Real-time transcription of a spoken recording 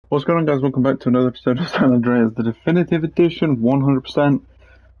What's going on, guys? Welcome back to another episode of San Andreas, the definitive edition, 100%.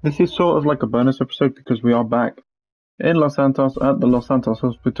 This is sort of like a bonus episode because we are back in Los Santos at the Los Santos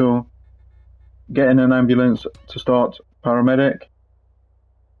hospital, getting an ambulance to start Paramedic.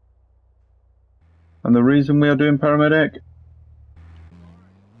 And the reason we are doing Paramedic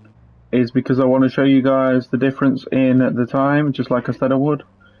is because I want to show you guys the difference in the time, just like I said I would,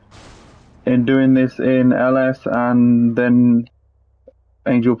 in doing this in LS and then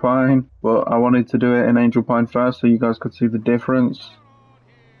Angel Pine, but I wanted to do it in Angel Pine first so you guys could see the difference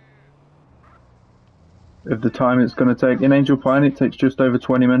of the time it's going to take. In Angel Pine it takes just over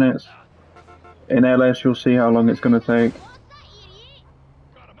 20 minutes. In LS you'll see how long it's going to take.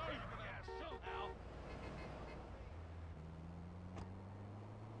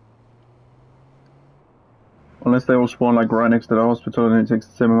 Unless they all spawn like right next to the hospital and it takes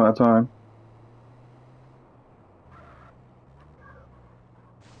the same amount of time.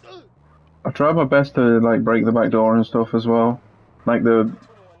 I tried my best to like break the back door and stuff as well. In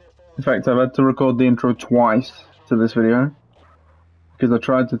fact, I've had to record the intro twice to this video because I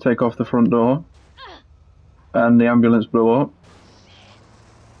tried to take off the front door and the ambulance blew up.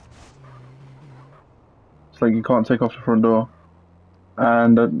 It's like you can't take off the front door.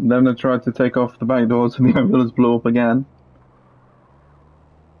 And then I tried to take off the back doors and the ambulance blew up again.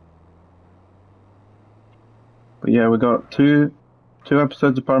 But yeah, we got two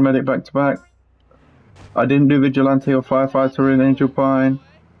episodes of Paramedic back to back. I didn't do Vigilante or Firefighter in Angel Pine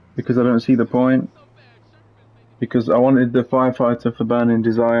because I don't see the point. Because I wanted the Firefighter for Burning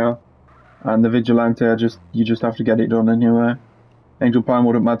Desire, and the Vigilante you just have to get it done anyway. Angel Pine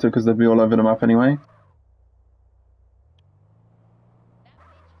wouldn't matter because they'd be all over the map anyway.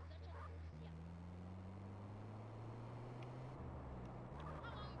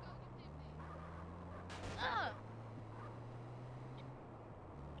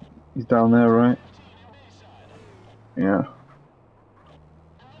 He's down there, right? Yeah.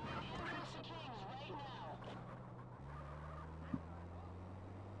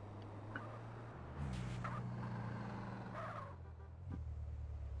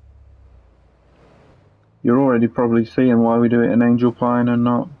 You're already probably seeing why we do it in Angel Pine and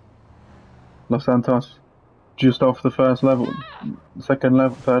not Los Santos. Just off the first level, second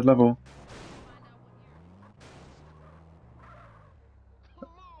level, third level.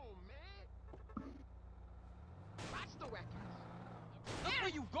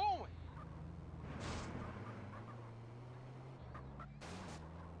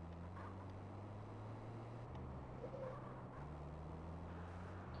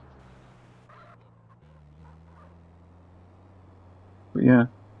 But yeah,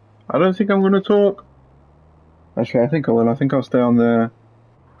 I don't think I'm going to talk. Actually, I think I will. I think I'll stay on the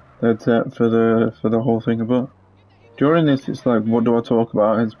headset for the whole thing. But during this, it's like, what do I talk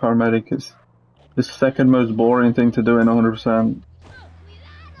about? It's Paramedic. It's the second most boring thing to do in 100%,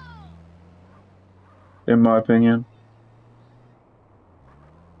 in my opinion.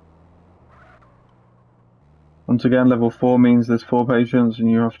 Once again, level 4 means there's 4 patients and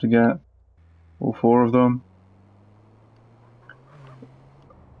you have to get all 4 of them.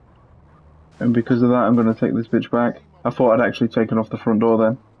 And because of that, I'm going to take this bitch back. I thought I'd actually taken off the front door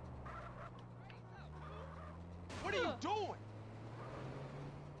then. What are you doing?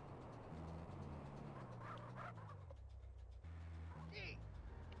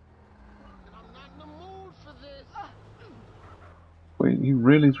 I'm not in the mood for this. Wait, you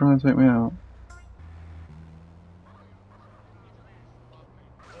really trying to take me out?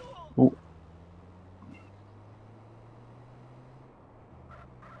 Oh.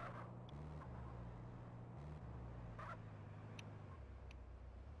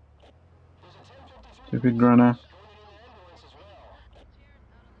 Stupid runner.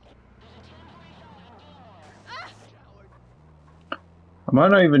 I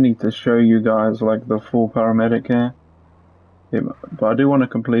might not even need to show you guys like the full Paramedic here, but I do want to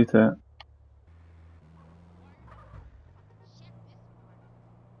complete it.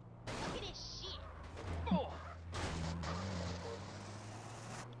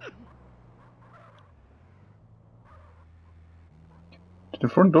 The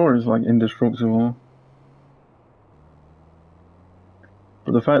front door is like indestructible.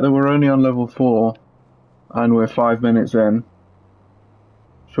 But the fact that we're only on level 4 and we're 5 minutes in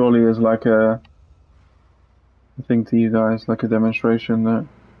surely is like a thing to you guys, like a demonstration that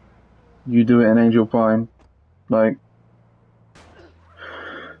you do it in Angel Pine. Like,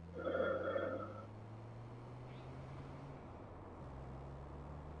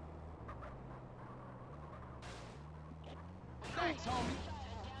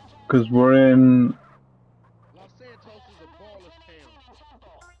 because we're in Los Santos is a baller's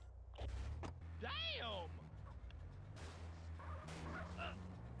town.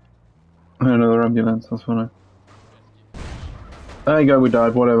 Another ambulance, that's funny. There you go, we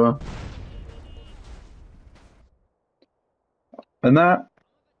died, whatever. And that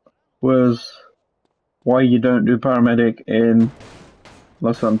was why you don't do paramedic in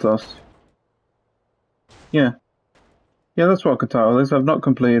Los Santos. Yeah. Yeah, that's what I could title this. I've not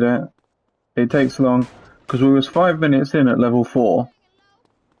completed it. It takes long, because we was 5 minutes in at level 4.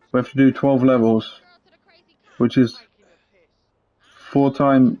 We have to do 12 levels, which is 4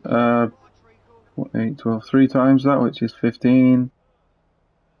 times, 8, 12, 3 times that, which is 15.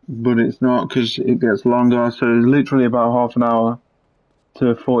 But it's not, because it gets longer, so it's literally about half an hour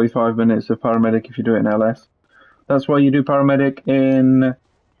to 45 minutes of paramedic if you do it in LS. That's why you do paramedic in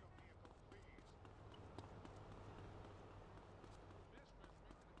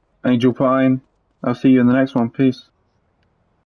Angel Pine. I'll see you in the next one. Peace.